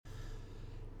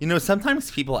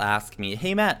Sometimes people ask me,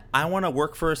 hey, Matt, I want to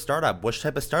work for a startup. Which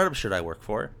type of startup should I work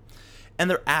for? And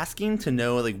they're asking to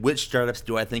know, like, which startups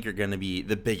do I think are going to be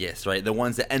the biggest, right? The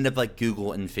ones that end up like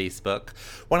Google and Facebook.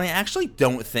 When I actually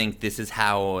don't think this is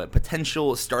how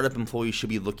potential startup employees should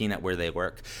be looking at where they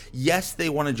work. Yes, they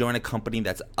want to join a company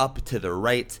that's up to the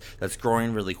right, that's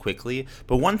growing really quickly.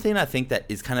 But one thing I think that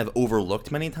is kind of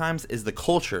overlooked many times is the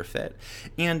culture fit.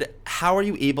 And how are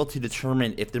you able to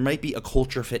determine if there might be a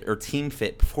culture fit or team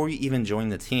fit before you even join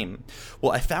the team?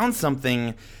 Well, I found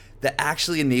something that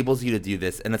actually enables you to do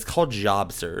this, and it's called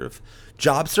JobServe.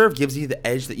 JobServe gives you the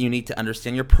edge that you need to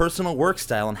understand your personal work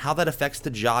style and how that affects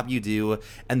the job you do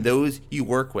and those you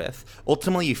work with.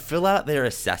 Ultimately, you fill out their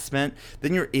assessment,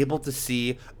 then you're able to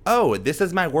see, oh, this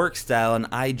is my work style and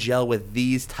I gel with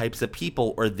these types of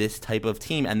people or this type of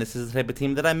team, and this is the type of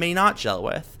team that I may not gel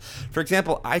with. For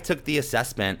example, I took the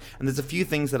assessment, and there's a few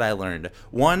things that I learned.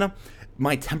 One,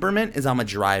 my temperament is I'm a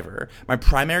driver. My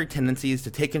primary tendency is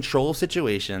to take control of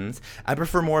situations. I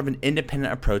prefer more of an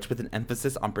independent approach with an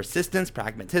emphasis on persistence,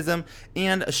 pragmatism,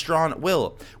 and a strong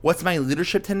will. What's my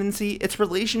leadership tendency? It's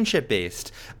relationship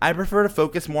based. I prefer to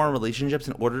focus more on relationships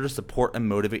in order to support and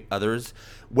motivate others,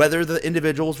 whether the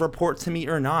individuals report to me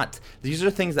or not. These are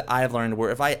things that I've learned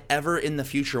where if I ever in the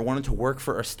future wanted to work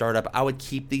for a startup, I would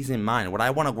keep these in mind. Would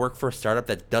I want to work for a startup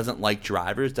that doesn't like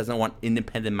drivers, doesn't want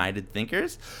independent-minded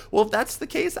thinkers? Well, if that's the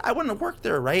case, I wouldn't work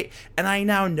there, right? And I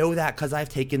now know that because I've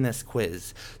taken this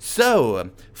quiz. So,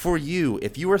 for you,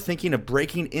 if you are thinking of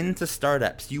breaking into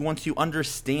startups, you want to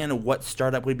understand what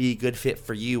startup would be a good fit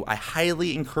for you, I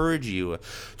highly encourage you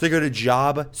to go to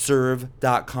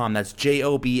jobserve.com. That's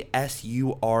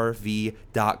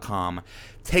JOBSURV.com.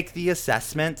 Take the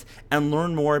assessment and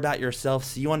learn more about yourself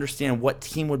so you understand what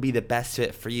team would be the best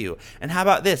fit for you. And how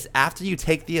about this? After you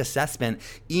take the assessment,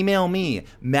 email me,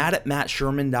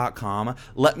 matt@mattsherman.com.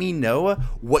 Let me know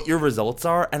what your results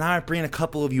are, and I might bring a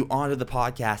couple of you onto the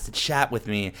podcast to chat with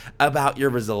me about your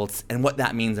results and what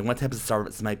that means and what types of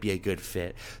startups might be a good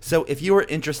fit. So if you are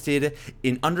interested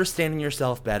in understanding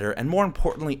yourself better and more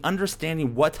importantly,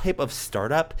 understanding what type of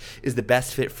startup is the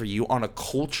best fit for you on a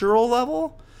cultural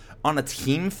level, on a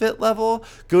team fit level,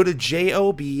 go to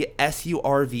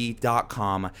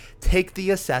jobsurv.com, take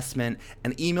the assessment,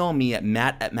 and email me at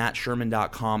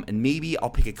matt@mattsherman.com, and maybe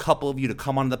I'll pick a couple of you to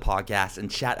come on the podcast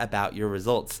and chat about your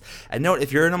results. And note,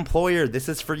 if you're an employer, this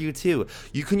is for you too.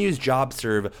 You can use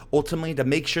JobServe ultimately to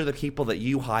make sure the people that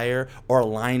you hire are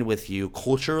aligned with you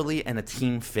culturally and a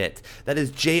team fit. That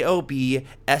is jobsurv.com.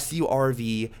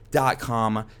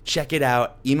 Check it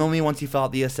out. Email me once you fill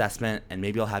out the assessment, and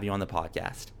maybe I'll have you on the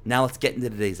podcast. Now let's get into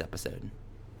today's episode.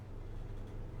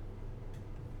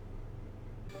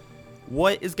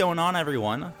 What is going on,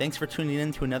 everyone? Thanks for tuning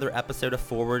in to another episode of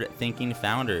Forward Thinking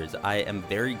Founders. I am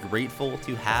very grateful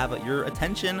to have your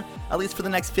attention, at least for the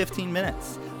next 15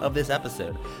 minutes of this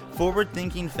episode. Forward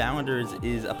Thinking Founders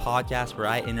is a podcast where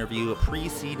I interview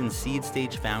pre-seed and seed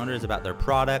stage founders about their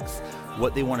products,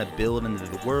 what they want to build into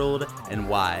the world, and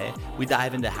why. We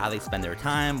dive into how they spend their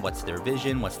time, what's their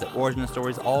vision, what's their origin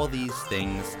stories, all these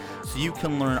things, so you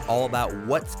can learn all about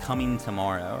what's coming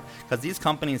tomorrow. Because these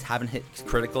companies haven't hit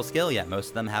critical scale yet. Most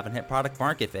of them haven't hit product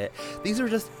market fit. These are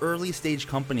just early stage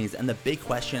companies, and the big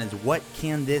question is, what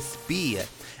can this be?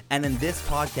 And in this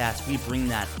podcast, we bring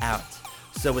that out.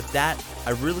 So with that,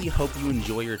 I really hope you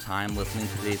enjoy your time listening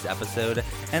to today's episode.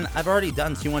 And I've already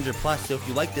done 200 plus, so if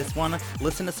you like this one,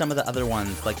 listen to some of the other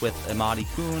ones, like with Amadi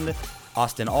Kund,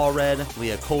 Austin Allred,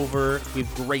 Leah Culver. We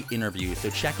have great interviews,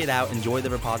 so check it out. Enjoy the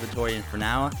repository. And for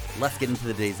now, let's get into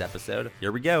today's episode.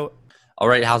 Here we go. All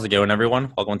right, how's it going,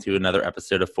 everyone? Welcome to another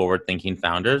episode of Forward Thinking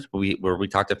Founders, where we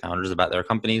talk to founders about their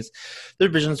companies, their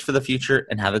visions for the future,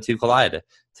 and how the two collide.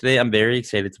 Today, I'm very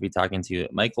excited to be talking to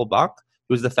Michael Bach,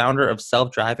 who's the founder of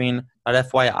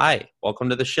selfdriving.fyi. Welcome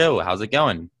to the show. How's it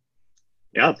going?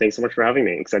 Yeah, thanks so much for having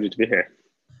me. Excited to be here.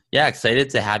 Yeah,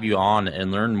 excited to have you on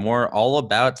and learn more all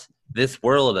about this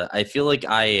world. I feel like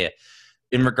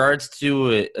in regards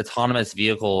to autonomous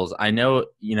vehicles, I know,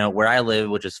 where I live,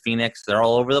 which is Phoenix, they're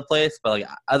all over the place. But like,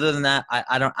 other than that,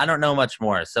 I don't know much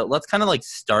more. So let's kind of like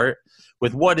start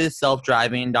with what is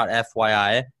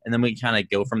selfdriving.fyi, and then we kind of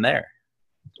go from there.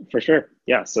 For sure.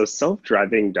 Yeah. So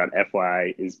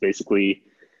selfdriving.fyi is basically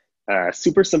a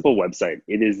super simple website.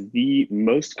 It is the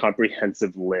most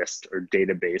comprehensive list or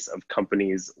database of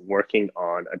companies working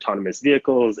on autonomous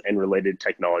vehicles and related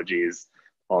technologies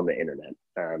on the internet.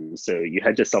 So you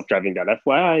head to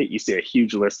selfdriving.fyi, you see a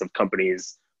huge list of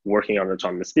companies working on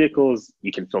autonomous vehicles.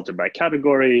 You can filter by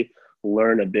category,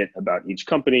 learn a bit about each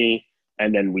company,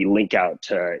 and then we link out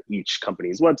to each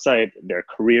company's website, their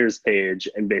careers page,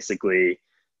 and basically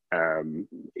um,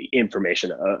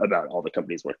 information about all the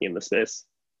companies working in the space.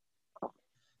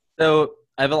 So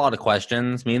I have a lot of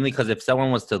questions, mainly because if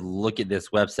someone was to look at this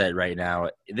website right now,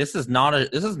 this is not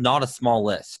a small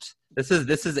list. This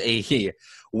is a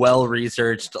well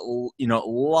researched,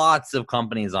 lots of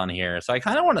companies on here. So I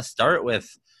kind of want to start with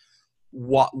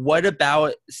what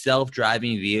about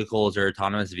self-driving vehicles or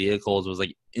autonomous vehicles was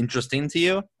like interesting to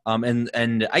you? And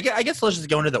I guess let's just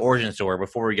go into the origin story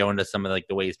before we go into some of like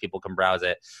the ways people can browse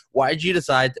it. Why did you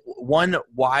decide? One,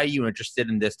 why are you interested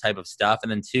in this type of stuff? And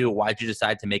then two, why did you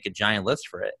decide to make a giant list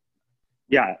for it?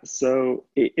 Yeah, so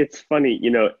it's funny,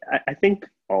 I think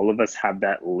all of us have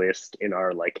that list in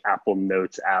our like Apple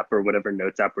Notes app or whatever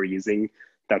notes app we're using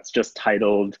that's just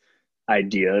titled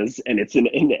ideas, and it's an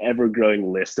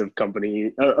ever-growing list of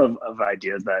of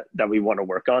ideas that we want to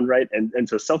work on, right? And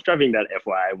so self-driving that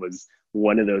FYI was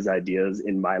one of those ideas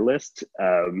in my list.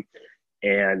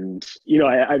 And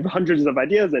I have hundreds of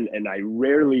ideas and I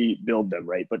rarely build them,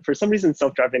 right? But for some reason,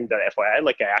 self-driving that FYI,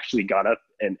 like I actually got up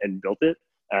and built it.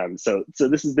 So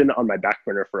this has been on my back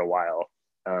burner for a while.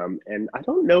 And I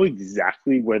don't know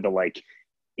exactly where the like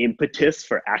impetus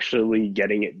for actually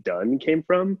getting it done came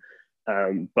from.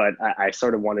 But I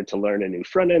sort of wanted to learn a new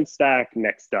front end stack,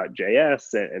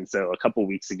 Next.js. And so a couple of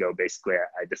weeks ago, basically,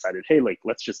 I decided, hey, like,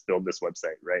 let's just build this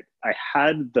website, right? I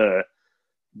had the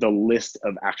list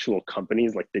of actual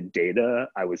companies, like the data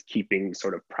I was keeping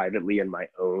sort of privately in my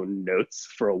own notes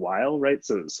for a while, right?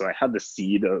 So I had the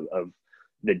seed of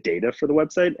the data for the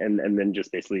website and then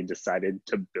just basically decided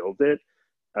to build it.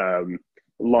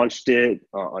 Launched it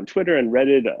on Twitter and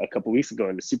Reddit a couple weeks ago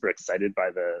and was super excited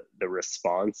by the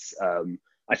response.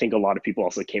 I think a lot of people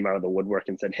also came out of the woodwork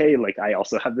and said, hey, like I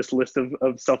also have this list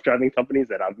of self-driving companies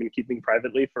that I've been keeping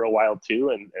privately for a while too.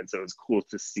 And so it was cool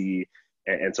to see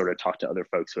and sort of talk to other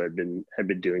folks who had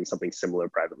been doing something similar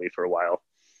privately for a while.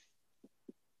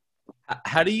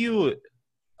 How do you,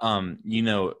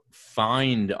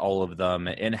 find all of them,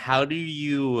 and how do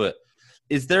you?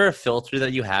 Is there a filter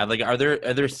that you have? Like,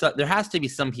 there has to be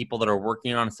some people that are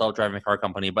working on a self-driving car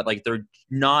company, but like they're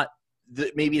not.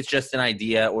 Maybe it's just an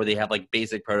idea, or they have like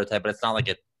basic prototype, but it's not like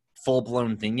a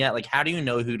full-blown thing yet. Like, how do you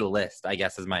know who to list? I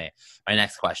guess is my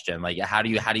next question. Like, how do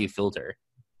you filter?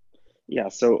 Yeah,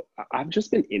 so I've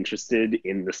just been interested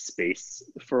in the space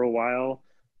for a while.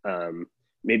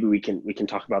 Maybe we can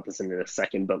talk about this in a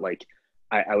second, but like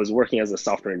I was working as a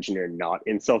software engineer, not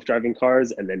in self-driving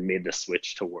cars, and then made the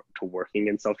switch to working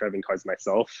in self-driving cars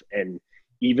myself. And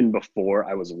even before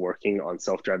I was working on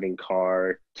self-driving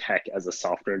car tech as a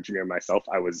software engineer myself,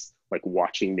 I was like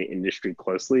watching the industry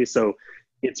closely. So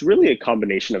it's really a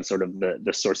combination of sort of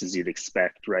the sources you'd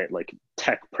expect, right? Like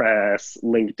tech press,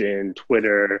 LinkedIn,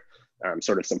 Twitter,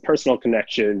 sort of some personal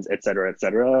connections, et cetera, et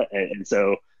cetera. And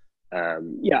so,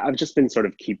 yeah, I've just been sort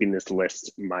of keeping this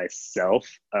list myself.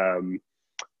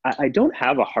 I don't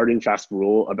have a hard and fast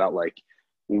rule about like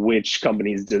which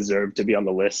companies deserve to be on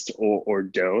the list or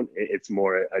don't. It's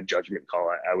more a judgment call,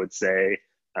 I would say.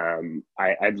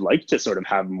 I'd like to sort of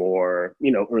have more,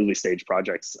 early stage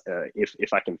projects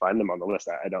if I can find them on the list.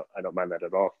 I don't mind that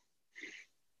at all.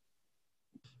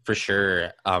 For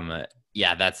sure.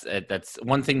 Yeah, that's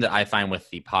one thing that I find with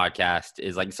the podcast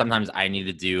is like sometimes I need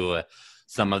to do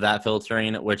some of that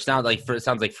filtering, which sounds like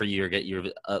for you, you're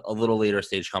a little later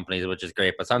stage companies, which is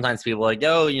great. But sometimes people are like,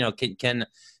 oh, can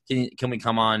we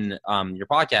come on your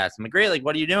podcast? I'm like, great. Like,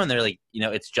 what are you doing? They're like,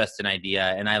 it's just an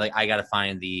idea, and I got to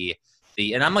find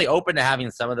and I'm like open to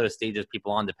having some of those stages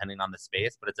people on depending on the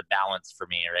space, but it's a balance for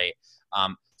me, right?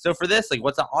 So for this, like,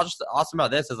 what's awesome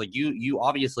about this is like you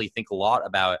obviously think a lot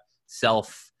about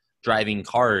self-driving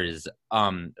cars.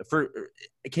 Can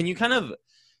you kind of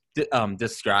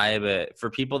describe it for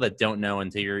people that don't know,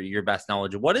 into your best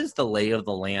knowledge, what is the lay of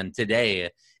the land today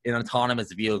in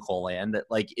autonomous vehicle land?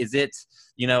 Like, is it,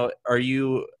 are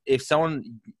you, if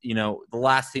someone, the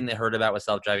last thing they heard about with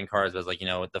self-driving cars was like,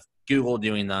 the Google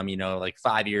doing them, like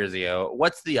 5 years ago.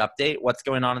 What's the update? What's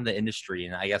going on in the industry?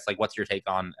 And I guess like, what's your take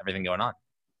on everything going on?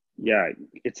 Yeah,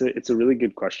 it's a really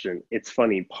good question. It's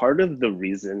funny. Part of the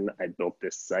reason I built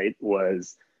this site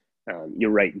was,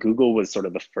 you're right. Google was sort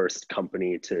of the first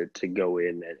company to go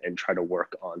in and try to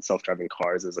work on self-driving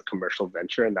cars as a commercial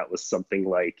venture, and that was something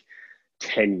like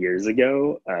 10 years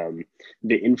ago.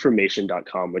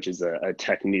 TheInformation.com, which is a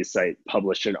tech news site,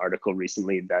 published an article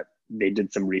recently that they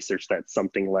did some research that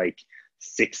something like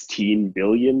 $16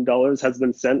 billion has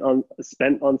been spent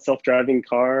on self-driving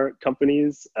car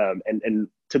companies. And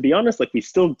to be honest, like we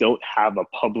still don't have a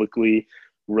publicly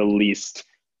released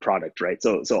product, right?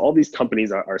 So all these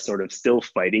companies are sort of still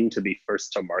fighting to be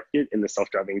first to market in the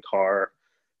self-driving car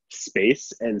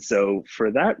space. And so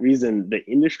for that reason, the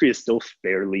industry is still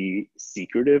fairly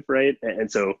secretive, right?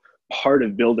 And so part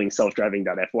of building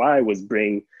self-driving.fyi was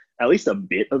bring at least a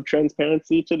bit of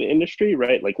transparency to the industry,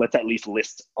 right? Like let's at least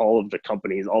list all of the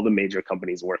companies, all the major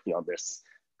companies working on this,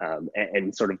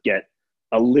 and sort of get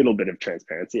a little bit of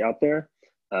transparency out there.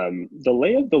 The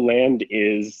lay of the land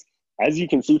is, as you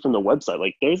can see from the website,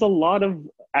 like there's a lot of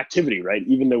activity, right?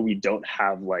 Even though we don't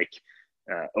have like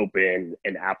open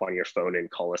an app on your phone and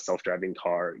call a self-driving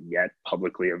car yet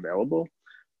publicly available.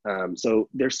 So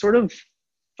there's sort of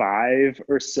 5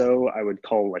 or so I would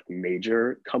call like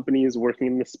major companies working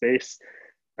in the space.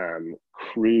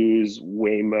 Cruise,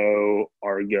 Waymo,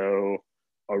 Argo,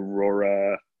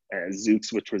 Aurora,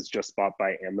 Zoox, which was just bought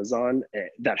by Amazon,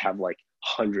 that have like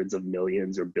hundreds of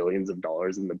millions or billions of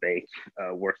dollars in the bank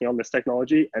working on this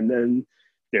technology. And then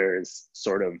there's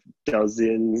sort of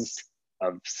dozens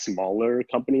of smaller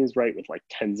companies, right, with like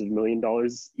tens of $1 million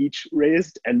each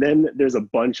raised. And then there's a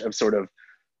bunch of sort of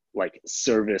like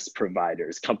service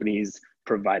providers, companies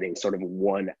providing sort of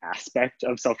one aspect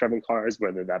of self-driving cars,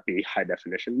 whether that be high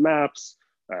definition maps,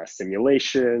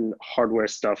 simulation, hardware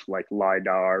stuff like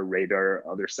LiDAR, radar,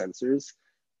 other sensors.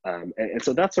 And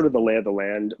so that's sort of the lay of the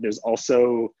land. There's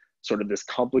also sort of this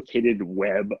complicated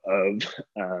web of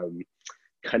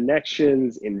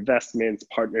connections, investments,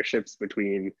 partnerships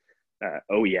between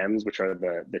OEMs, which are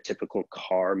the typical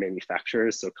car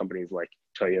manufacturers, so companies like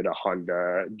Toyota,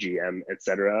 Honda, GM,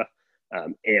 etc.,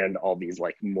 and all these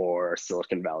like more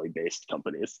Silicon Valley based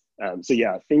companies. So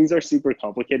yeah, things are super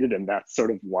complicated, and that's sort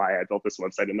of why I built this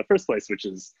website in the first place, which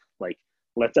is like,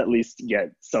 let's at least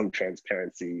get some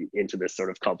transparency into this sort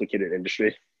of complicated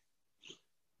industry.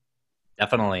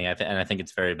 Definitely, and I think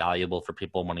it's very valuable for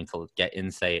people wanting to get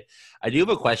insight. I do have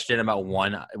a question about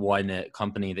one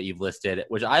company that you've listed,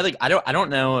 which I like. I don't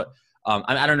know.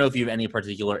 I don't know if you have any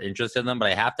particular interest in them,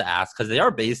 but I have to ask because they are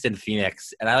based in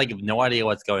Phoenix, and I like have no idea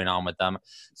what's going on with them.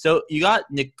 So you got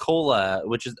Nikola,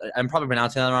 which is, I'm probably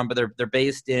pronouncing that wrong, but they're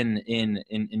based in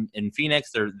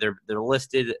Phoenix. They're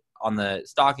listed on the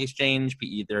stock exchange.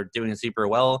 They're doing super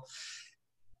well.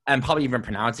 I'm probably even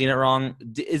pronouncing it wrong.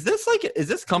 Is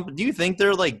this company, do you think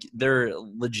they're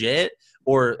legit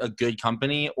or a good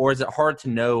company, or is it hard to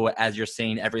know as you're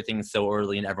saying everything's so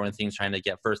early and everyone's trying to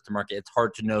get first to market? It's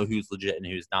hard to know who's legit and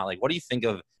who's not. Like, what do you think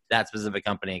of that specific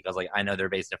company? Because like, I know they're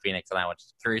based in Phoenix and I was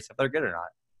just curious if they're good or not.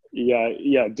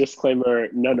 Yeah. Disclaimer: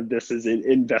 none of this is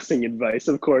investing advice,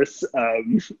 of course.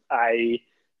 I've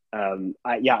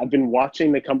been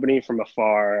watching the company from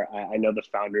afar. I know the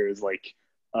founder is like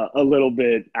a little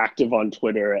bit active on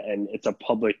Twitter, and it's a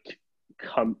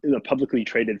publicly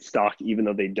traded stock, even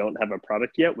though they don't have a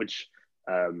product yet, which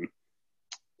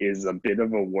is a bit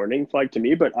of a warning flag to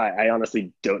me. But I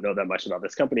honestly don't know that much about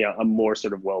this company. I'm more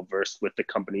sort of well versed with the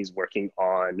companies working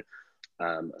on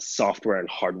software and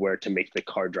hardware to make the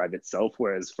car drive itself.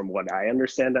 Whereas from what I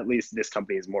understand, at least, this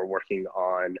company is more working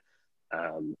on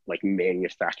like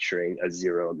manufacturing a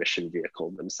zero emission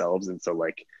vehicle themselves. And so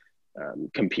like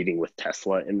competing with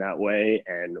Tesla in that way.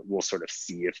 And we'll sort of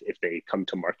see if they come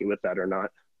to market with that or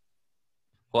not.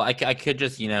 Well, I could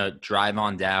just, drive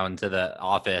on down to the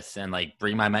office and like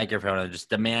bring my microphone and just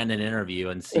demand an interview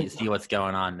and see what's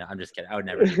going on. I'm just kidding. I would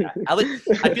never do that.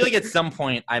 I feel like at some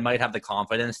point I might have the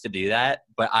confidence to do that,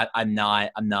 but I'm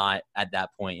not at that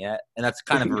point yet. And that's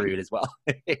kind of rude as well.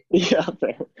 Yeah,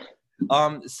 fair.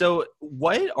 So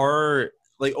what are,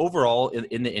 like, overall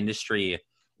in the industry,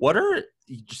 what are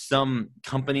some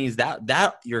companies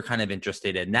that you're kind of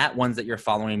interested in, that ones that you're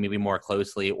following maybe more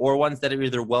closely, or ones that are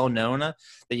either well known that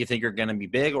you think are going to be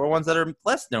big, or ones that are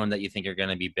less known that you think are going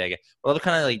to be big? Well,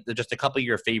 kind of like just a couple of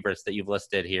your favorites that you've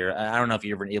listed here. I don't know if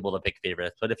you've been able to pick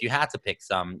favorites, but if you had to pick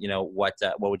some, what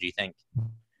would you think?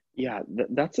 Yeah,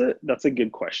 that's a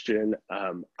good question.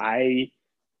 I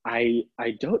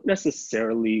don't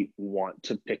necessarily want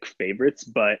to pick favorites,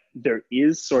 but there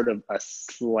is sort of a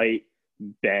slight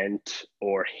bent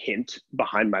or hint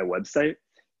behind my website.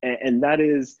 And that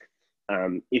is,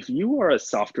 if you are a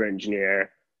software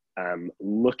engineer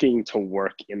looking to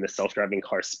work in the self-driving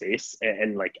car space,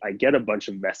 and like I get a bunch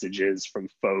of messages from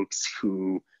folks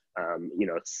who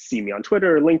see me on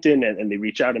Twitter or LinkedIn, and they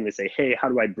reach out and they say, hey, how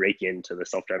do I break into the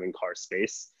self-driving car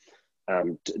space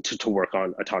to work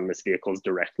on autonomous vehicles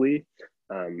directly?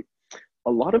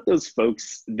 A lot of those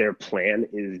folks, their plan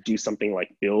is do something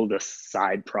like build a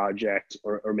side project,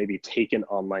 or maybe take an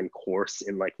online course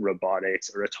in like robotics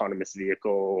or autonomous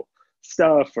vehicle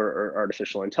stuff, or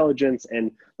artificial intelligence. And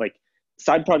like,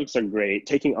 side projects are great,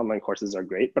 taking online courses are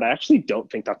great, but I actually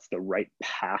don't think that's the right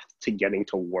path to getting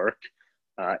to work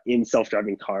in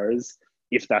self-driving cars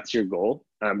if that's your goal,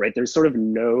 right? There's sort of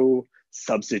no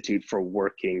substitute for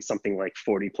working something like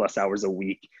 40 plus hours a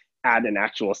week at an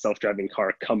actual self-driving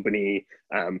car company,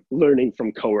 learning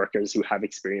from coworkers who have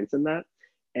experience in that.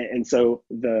 And so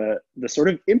the sort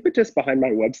of impetus behind my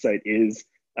website is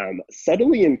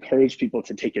subtly encourage people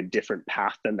to take a different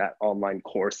path than that online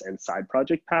course and side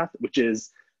project path, which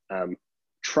is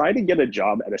try to get a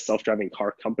job at a self-driving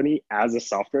car company as a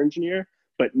software engineer,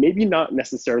 but maybe not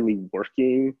necessarily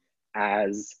working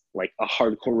as like a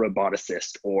hardcore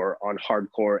roboticist or on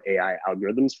hardcore AI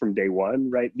algorithms from day one,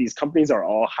 right? These companies are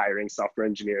all hiring software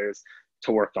engineers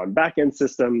to work on backend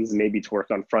systems, maybe to work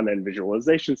on front-end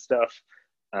visualization stuff.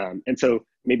 And so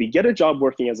maybe get a job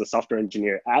working as a software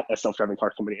engineer at a self-driving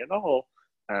car company at all.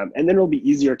 And then it'll be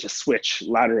easier to switch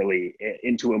laterally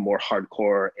into a more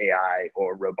hardcore AI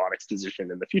or robotics position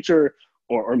in the future,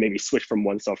 or maybe switch from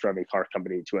one self-driving car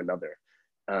company to another.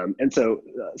 And so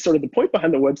sort of the point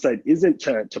behind the website isn't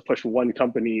to push one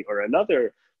company or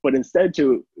another, but instead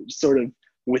to sort of,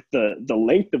 with the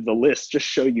length of the list, just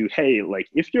show you, hey, like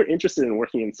if you're interested in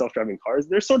working in self-driving cars,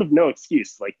 there's sort of no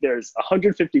excuse. Like there's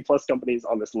 150 plus companies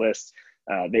on this list.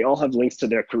 They all have links to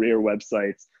their career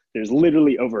websites. There's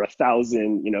literally over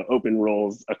 1,000, open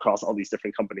roles across all these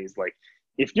different companies. Like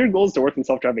if your goal is to work in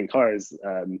self-driving cars,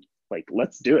 like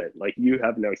let's do it. Like you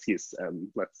have no excuse.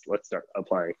 Let's start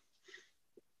applying.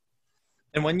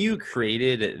 And when you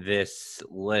created this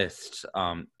list,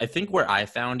 I think where I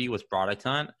found you was Product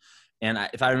Hunt. And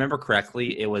if I remember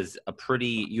correctly, you had a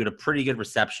pretty good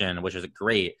reception, which is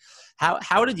great.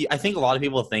 How did you, I think a lot of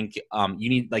people think you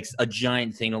need like a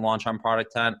giant thing to launch on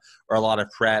Product Hunt, or a lot of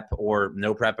prep or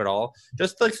no prep at all.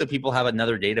 Just like so people have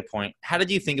another data point. How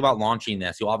did you think about launching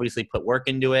this? You obviously put work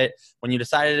into it. When you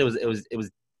decided it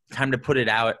was time to put it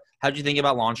out, how did you think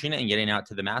about launching it and getting it out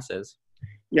to the masses?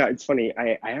 Yeah, it's funny.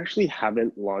 I actually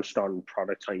haven't launched on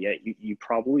Product Hunt yet. You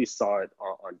probably saw it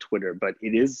on Twitter, but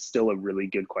it is still a really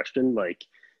good question. Like,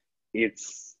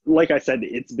 it's like I said,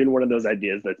 it's been one of those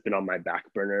ideas that's been on my back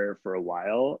burner for a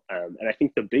while. And I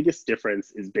think the biggest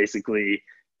difference is basically,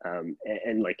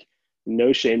 and like,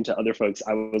 no shame to other folks.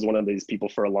 I was one of these people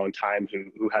for a long time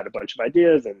who had a bunch of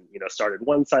ideas and started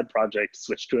one side project,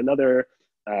 switched to another.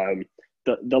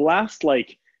 The last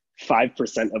like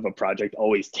 5% of a project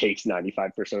always takes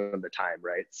 95% of the time,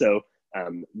 right? So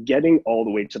getting all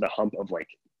the way to the hump of like,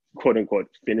 quote unquote,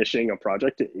 finishing a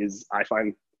project is, I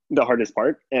find, the hardest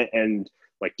part. And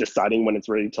like deciding when it's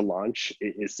ready to launch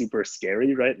is super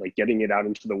scary, right? Like getting it out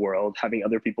into the world, having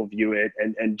other people view it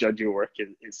and judge your work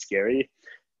is scary.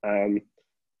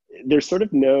 There's sort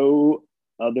of no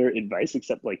other advice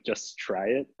except like, just try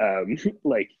it.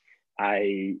 Like,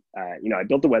 I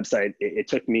built the website. It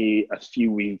took me a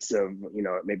few weeks of,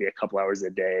 maybe a couple hours a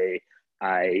day.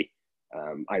 I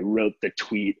wrote the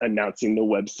tweet announcing the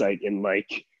website in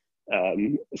like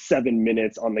 7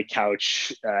 minutes on the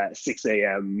couch at 6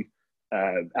 a.m.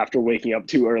 After waking up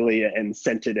too early, and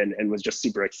sent it and was just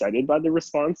super excited by the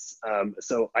response.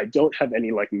 So I don't have any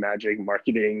like magic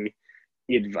marketing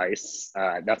advice.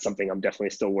 That's something I'm definitely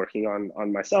still working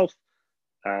on myself.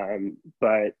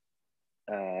 But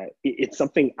it's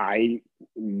something I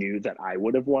knew that I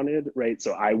would have wanted, right?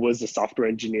 So I was a software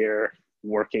engineer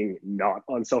working not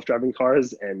on self-driving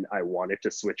cars, and I wanted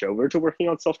to switch over to working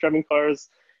on self-driving cars.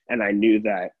 And I knew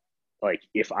that like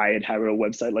if I had a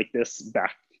website like this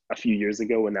back a few years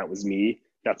ago when that was me,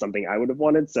 that's something I would have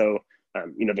wanted. So,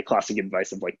 the classic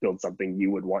advice of like build something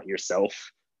you would want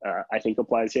yourself, I think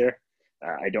applies here.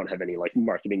 I don't have any like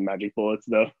marketing magic bullets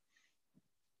though.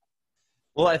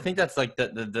 Well, I think that's like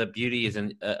the beauty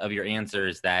of your answer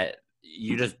is that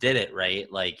you just did it, right?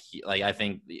 Like I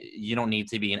think you don't need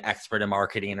to be an expert in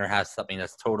marketing or have something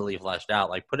that's totally fleshed out.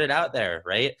 Like put it out there,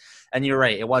 right? And you're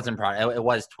right, it wasn't product, it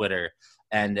was Twitter.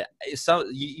 And so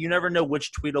you never know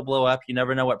which tweet will blow up. You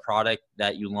never know what product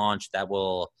that you launch that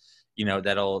will,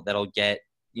 that'll get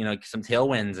some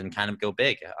tailwinds and kind of go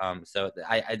big. So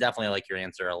I definitely like your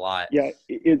answer a lot. Yeah,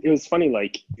 it was funny.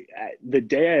 Like the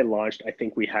day I launched, I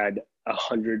think we had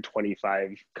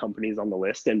 125 companies on the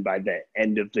list, and by the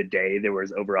end of the day, there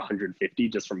was over 150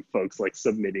 just from folks like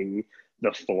submitting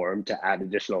the form to add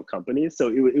additional companies. So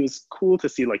it was cool to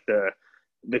see like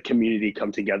the community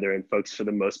come together and folks for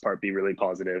the most part be really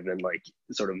positive and like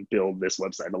sort of build this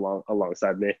website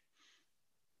alongside me.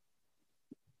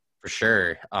 For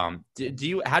sure. How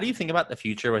do you think about the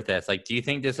future with this? Like, do you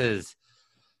think this is,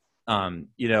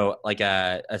 like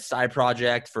a side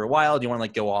project for a while? Do you want to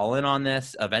like go all in on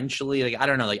this eventually? Like, I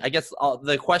don't know. Like, I guess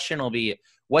the question will be,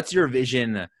 what's your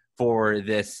vision for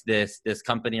this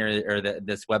company or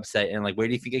this website, and like, where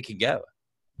do you think it could go?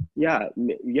 Yeah,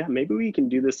 maybe we can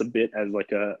do this a bit as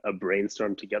like a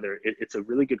brainstorm together. It's a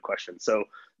really good question. So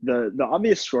the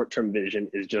obvious short-term vision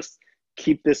is just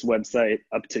keep this website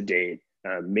up to date,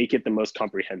 make it the most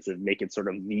comprehensive, make it sort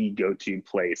of the go-to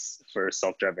place for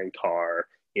self-driving car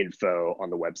info on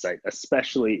the website,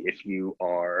 especially if you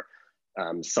are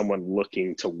someone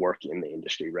looking to work in the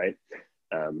industry, right?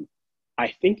 Um, I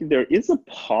think there is a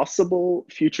possible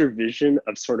future vision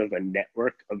of sort of a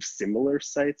network of similar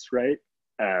sites, right?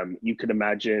 You could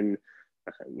imagine,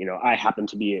 I happen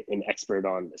to be an expert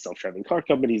on self-driving car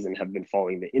companies and have been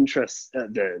following the interest,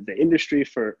 the industry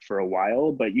for a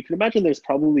while. But you can imagine there's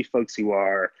probably folks who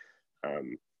are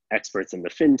um, experts in the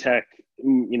fintech,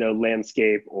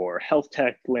 landscape or health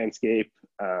tech landscape,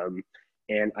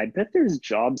 and I bet there's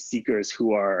job seekers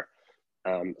who are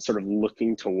sort of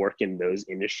looking to work in those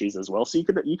industries as well. So you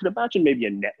could imagine maybe a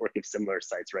network of similar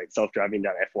sites, right?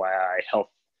 Self-driving.fyi,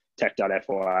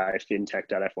 healthtech.fyi,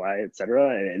 fintech.fyi, et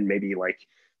cetera, and maybe like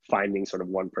finding sort of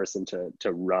one person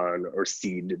to run or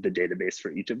seed the database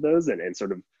for each of those, and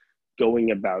sort of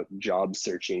going about job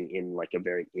searching in like a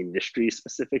very industry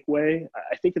specific way.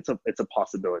 I think it's a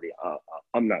possibility.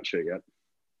 I'm not sure yet.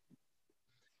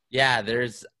 Yeah,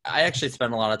 I actually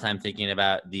spend a lot of time thinking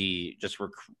about the just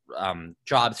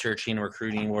job searching,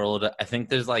 recruiting world. I think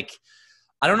there's like,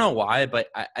 I don't know why, but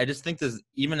I just think there's,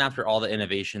 even after all the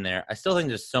innovation there, I still think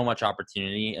there's so much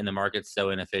opportunity and the market's so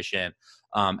inefficient.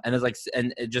 And there's like,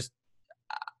 and it just,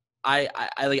 I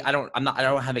like, I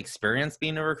don't have experience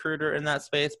being a recruiter in that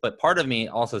space, but part of me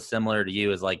also similar to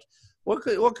you is like, what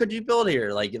could you build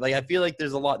here? Like I feel like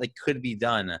there's a lot that could be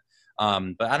done.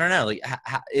 But I don't know, like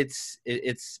it's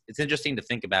interesting to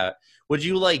think about. Would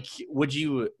you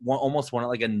almost want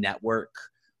like a network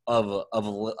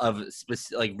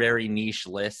like very niche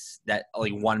lists that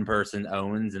like one person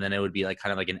owns, and then it would be like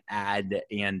kind of like an ad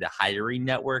and a hiring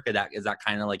network? Is that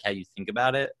kind of like how you think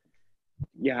about it?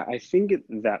 Yeah, I think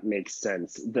that makes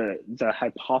sense. The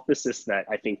hypothesis that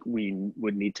I think we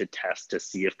would need to test to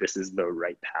see if this is the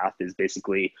right path is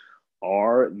basically,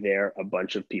 are there a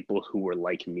bunch of people who were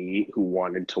like me who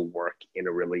wanted to work in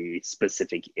a really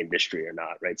specific industry or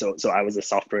not, right? So I was a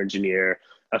software engineer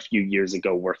a few years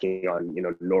ago working on,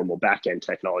 normal backend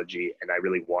technology, and I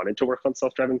really wanted to work on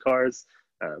self-driving cars.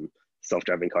 Um,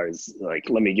 Self-driving cars, like,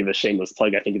 let me give a shameless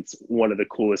plug. I think it's one of the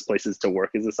coolest places to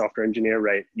work as a software engineer,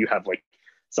 right? You have like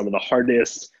some of the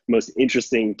hardest, most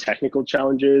interesting technical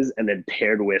challenges, and then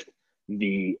paired with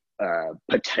the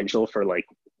potential for like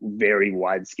very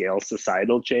wide scale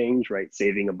societal change, right?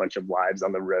 Saving a bunch of lives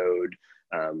on the road,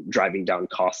 driving down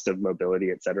cost of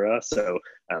mobility, et cetera. So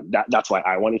that's why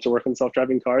I wanted to work on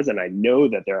self-driving cars. And I know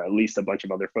that there are at least a bunch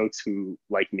of other folks who,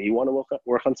 like me, want to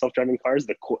work on self-driving cars.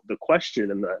 The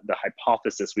question and the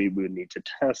hypothesis we would need to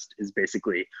test is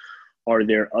basically, are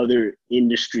there other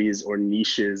industries or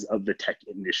niches of the tech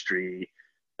industry,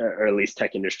 or at least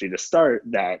tech industry to start,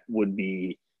 that would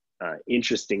be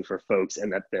interesting for folks,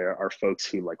 and that there are folks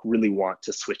who like really want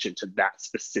to switch into that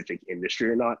specific industry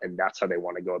or not, and that's how they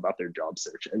want to go about their job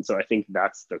search. And so I think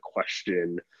that's the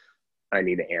question I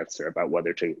need to answer about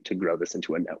whether to grow this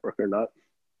into a network or not.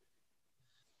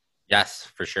 Yes,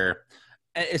 for sure.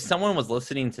 If someone was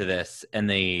listening to this and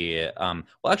they, well,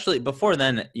 actually, before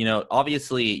then,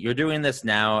 obviously you're doing this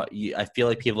now. I feel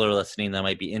like people are listening that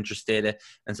might be interested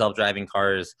in self-driving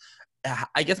cars.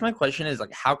 I guess my question is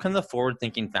like, how can the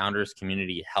forward-thinking founders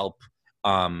community help,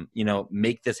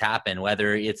 make this happen?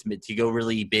 Whether it's to go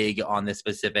really big on this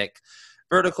specific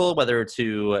vertical, whether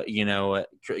to,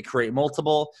 create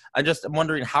multiple. I'm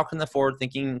wondering, how can the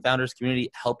forward-thinking founders community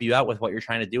help you out with what you're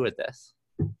trying to do with this?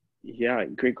 Yeah,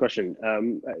 great question.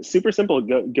 Super simple.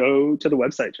 Go to the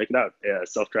website, check it out.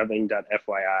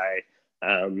 Selfdriving.fyi.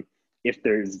 If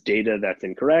there's data that's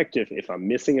incorrect, if I'm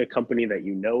missing a company that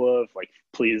you know of, like,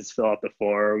 please fill out the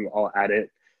form. I'll add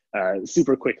it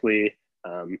super quickly.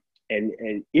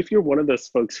 And if you're one of those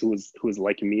folks who was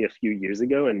like me a few years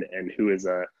ago, and who is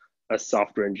a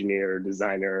software engineer,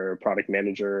 designer, product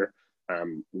manager,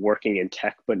 working in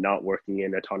tech but not working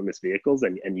in autonomous vehicles,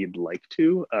 and you'd like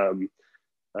to,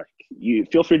 you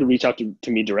feel free to reach out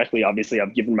to me directly. Obviously,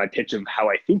 I've given my pitch of how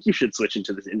I think you should switch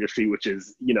into this industry, which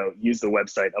is, use the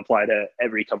website, apply to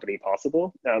every company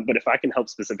possible. But if I can help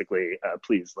specifically,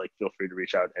 please, like, feel free to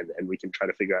reach out, and we can try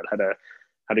to figure out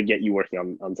how to get you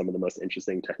working on some of the most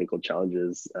interesting technical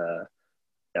challenges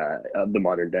of the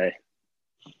modern day.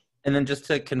 And then just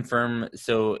to confirm,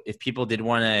 so if people did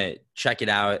want to check it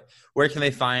out, where can they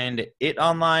find it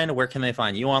online? Where can they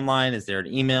find you online? Is there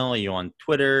an email? Are you on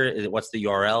Twitter? What's the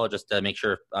URL? Just to make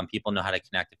sure people know how to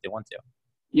connect if they want to.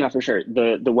 Yeah, for sure.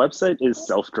 The website is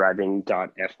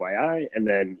selfdriving.fyi, and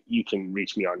then you can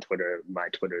reach me on Twitter. My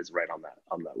Twitter is right on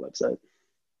that website.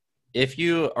 If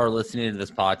you are listening to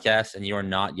this podcast and you are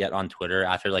not yet on Twitter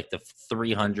after like the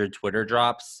 300 Twitter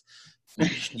drops,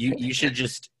 you should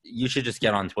just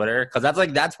get on Twitter, because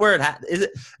that's where is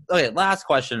it. Okay, last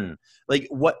question. Like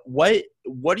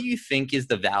what do you think is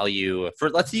the value for,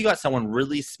 let's say you got someone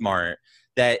really smart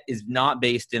that is not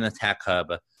based in a tech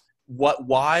hub.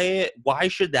 Why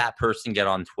should that person get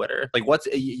on Twitter? Like,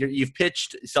 you've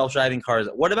pitched self-driving cars.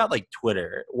 What about like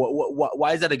Twitter?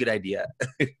 Why is that a good idea?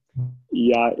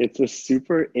 Yeah, it's a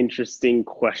super interesting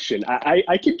question.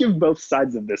 I could give both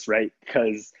sides of this, right?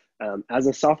 Because as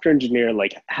a software engineer,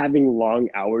 like having long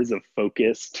hours of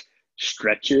focused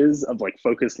stretches of like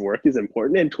focused work is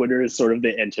important, and Twitter is sort of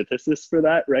the antithesis for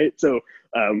that, right? So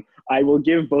I will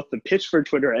give both the pitch for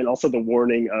Twitter and also the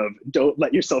warning of don't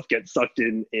let yourself get sucked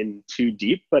in too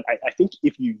deep. But I think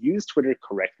if you use Twitter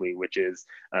correctly, which is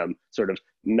sort of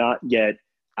not get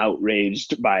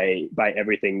outraged by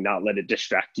everything, not let it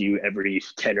distract you every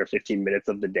 10 or 15 minutes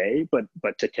of the day,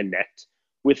 but to connect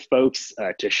with folks,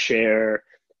 to share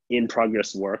in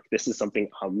progress work. This is something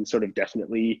I'm sort of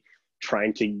definitely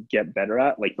trying to get better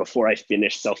at. Like before I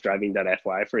finished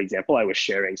selfdriving.fyi, for example, I was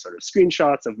sharing sort of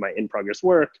screenshots of my in progress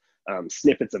work,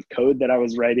 snippets of code that I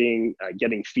was writing,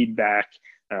 getting feedback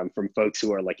from folks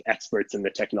who are like experts in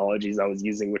the technologies I was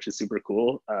using, which is super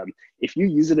cool. If you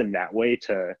use it in that way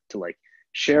to like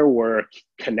share work,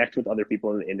 connect with other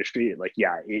people in the industry, like,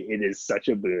 yeah, it is such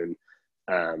a boon.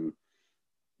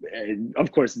 And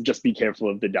of course, just be careful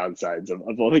of the downsides of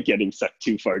only getting sucked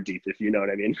too far deep, if you know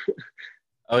what I mean.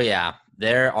 Oh yeah,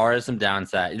 there are some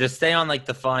downsides. Just stay on like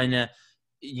the fun,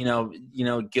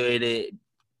 good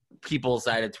people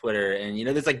side of Twitter, and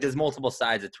there's multiple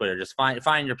sides of Twitter. Just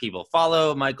find your people.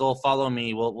 Follow Michael, follow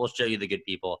me. We'll show you the good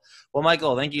people. Well,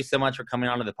 Michael, thank you so much for coming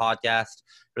onto the podcast.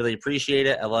 Really appreciate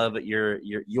it. I love your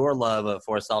love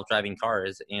for self-driving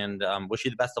cars, and wish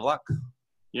you the best of luck.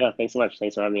 Yeah, thanks so much.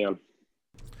 Thanks for having me on.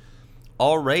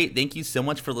 All right. Thank you so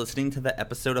much for listening to the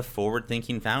episode of Forward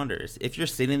Thinking Founders. If you're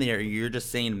sitting there and you're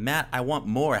just saying, Matt, I want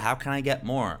more. How can I get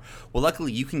more? Well,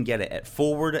 luckily you can get it at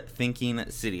Forward Thinking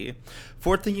City.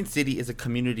 Forward Thinking City is a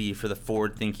community for the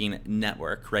Forward Thinking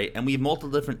Network, right? And we have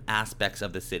multiple different aspects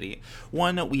of the city.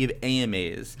 One, we have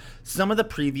AMAs. Some of the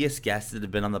previous guests that have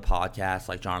been on the podcast,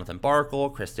 like Jonathan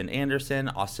Barkle, Kristen Anderson,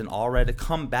 Austin Allred,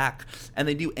 come back and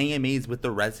they do AMAs with the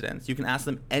residents. You can ask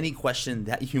them any question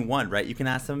that you want, right? You can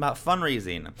ask them about fundraising,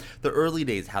 the early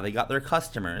days, how they got their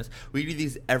customers. We do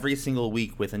these every single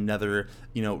week with another,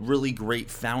 really great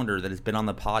founder that has been on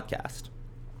the podcast.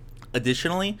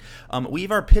 Additionally, we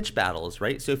have our pitch battles,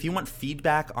 right? So if you want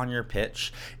feedback on your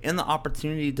pitch and the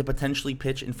opportunity to potentially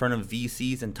pitch in front of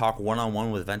VCs and talk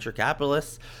one-on-one with venture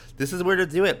capitalists, this is where to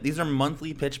do it. These are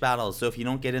monthly pitch battles. So if you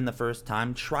don't get in the first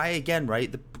time, try again,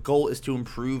 right? The goal is to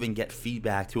improve and get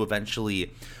feedback to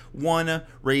eventually, one,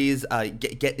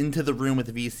 get into the room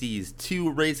with the VCs,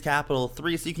 two, raise capital,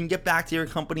 three, so you can get back to your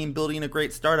company and building a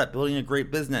great startup, building a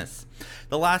great business.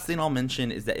 The last thing I'll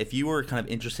mention is that if you are kind of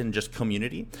interested in just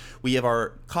community, we have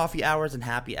our coffee hours and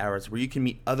happy hours where you can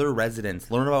meet other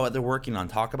residents, learn about what they're working on,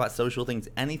 talk about social things,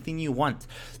 anything you want.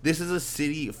 This is a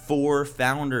city for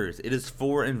founders. It is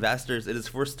for investors. It is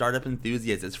for startup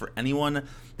enthusiasts. It's for anyone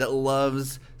that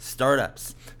loves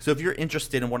startups. So if you're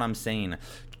interested in what I'm saying,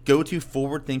 go to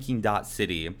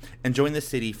forwardthinking.city and join the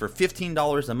city for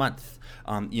 $15 a month.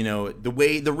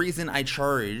 The reason I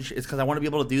charge is because I want to be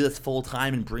able to do this full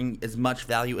time and bring as much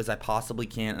value as I possibly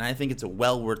can. And I think it's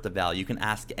well worth the value. You can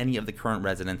ask any of the current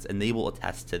residents and they will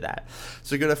attest to that.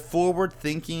 So go to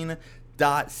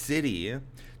forwardthinking.city,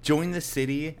 join the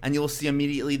city, and you'll see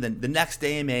immediately the next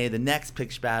AMA, the next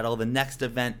pitch battle, the next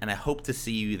event, and I hope to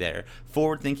see you there.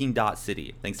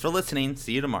 Forwardthinking.city. Thanks for listening.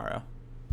 See you tomorrow.